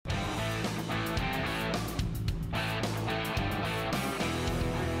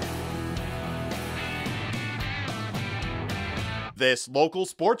This local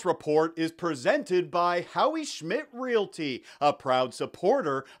sports report is presented by Howie Schmidt Realty, a proud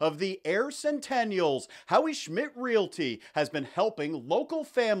supporter of the Ayr Centennials. Howie Schmidt Realty has been helping local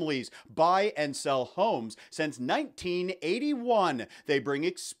families buy and sell homes since 1981. They bring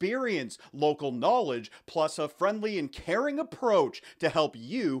experience, local knowledge, plus a friendly and caring approach to help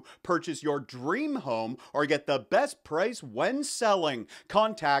you purchase your dream home or get the best price when selling.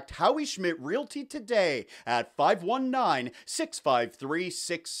 Contact Howie Schmidt Realty today at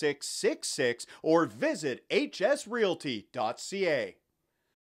 519-653-6666 or visit hsrealty.ca.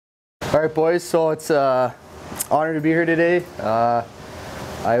 All right, boys, so it's an honor to be here today. I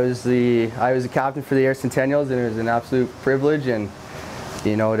was the captain for the Ayr Centennials, and it was an absolute privilege, and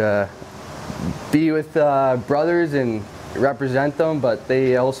to be with brothers and represent them, but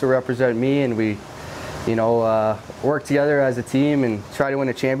they also represent me, and we work together as a team and try to win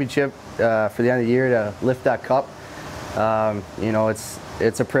a championship for the end of the year to lift that cup.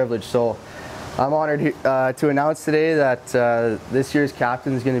 It's a privilege. So I'm honored to announce today that this year's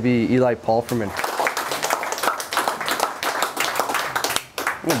captain is going to be Eli Palfreyman.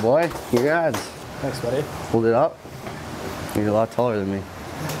 Good boy, congrats. Thanks, buddy. Hold it up. You're a lot taller than me.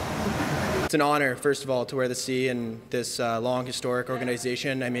 It's an honor, first of all, to wear the C in this long, historic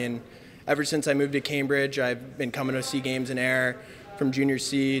organization. I mean, ever since I moved to Cambridge, I've been coming to see games in Ayr from junior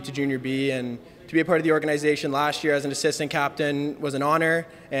C to junior B, and to be a part of the organization last year as an assistant captain was an honor,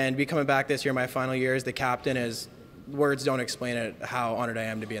 and be coming back this year, my final year as the captain, is words don't explain it, how honored I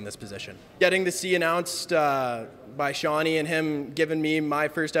am to be in this position. Getting the C announced by Shawnee and him giving me my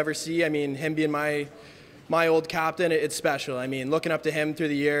first ever C, I mean, him being my old captain, it's special. I mean, looking up to him through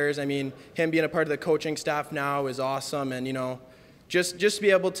the years, I mean, him being a part of the coaching staff now is awesome, and just to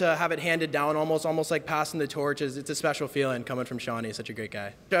be able to have it handed down, almost like passing the torch, it's a special feeling coming from Shawnee. He's such a great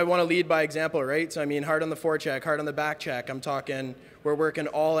guy. I want to lead by example, right? So I mean, hard on the forecheck, hard on the back check. I'm talking, we're working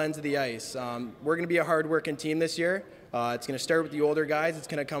all ends of the ice. We're going to be a hard-working team this year. It's going to start with the older guys. It's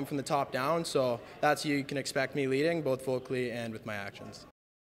going to come from the top down. So that's who you can expect me leading, both vocally and with my actions.